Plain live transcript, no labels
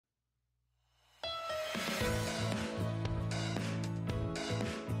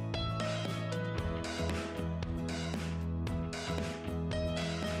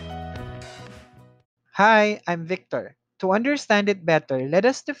Hi, I'm Victor. To understand it better, let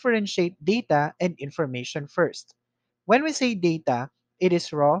us differentiate data and information first. When we say data, it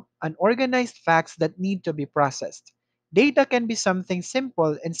is raw, unorganized facts that need to be processed. Data can be something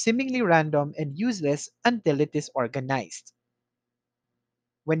simple and seemingly random and useless until it is organized.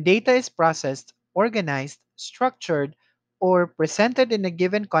 When data is processed, organized, structured, or presented in a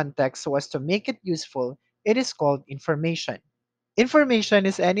given context so as to make it useful, it is called information. Information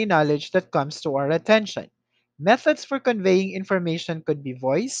is any knowledge that comes to our attention. Methods for conveying information could be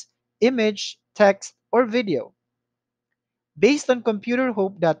voice, image, text, or video. Based on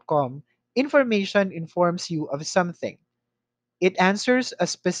computerhope.com, information informs you of something. It answers a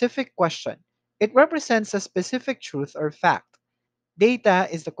specific question. It represents a specific truth or fact. Data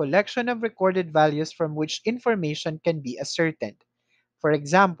is the collection of recorded values from which information can be ascertained. For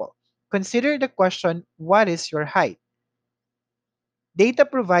example, consider the question, what is your height? Data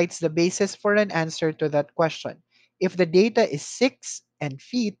provides the basis for an answer to that question. If the data is 6 and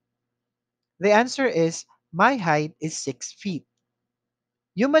feet, the answer is my height is 6 feet.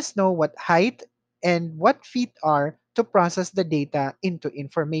 You must know what height and what feet are to process the data into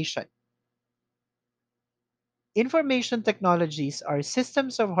information. Information technologies are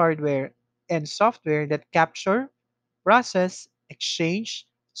systems of hardware and software that capture, process, exchange,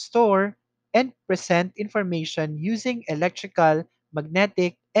 store, and present information using electrical,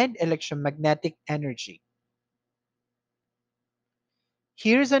 magnetic, and electromagnetic energy.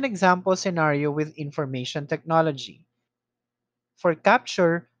 Here's an example scenario with information technology. For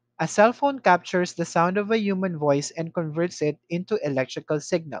capture, a cell phone captures the sound of a human voice and converts it into electrical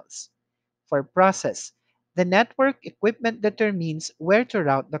signals. For process, the network equipment determines where to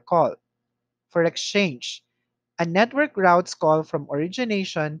route the call. For exchange, a network routes call from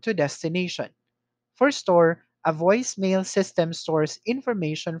origination to destination. For store, a voicemail system stores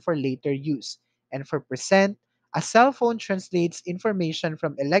information for later use. And for present, a cell phone translates information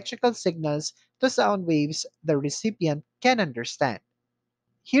from electrical signals to sound waves the recipient can understand.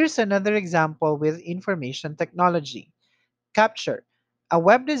 Here's another example with information technology. Capture. A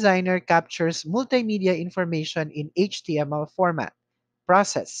web designer captures multimedia information in HTML format.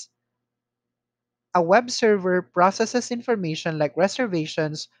 Process. A web server processes information like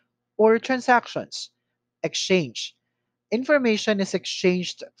reservations or transactions. Exchange. Information is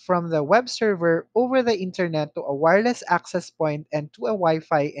exchanged from the web server over the internet to a wireless access point and to a Wi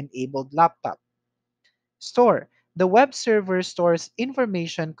Fi enabled laptop. Store. The web server stores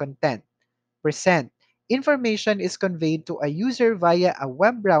information content. Present. Information is conveyed to a user via a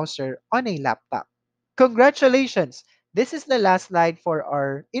web browser on a laptop. Congratulations! This is the last slide for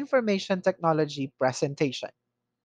our information technology presentation.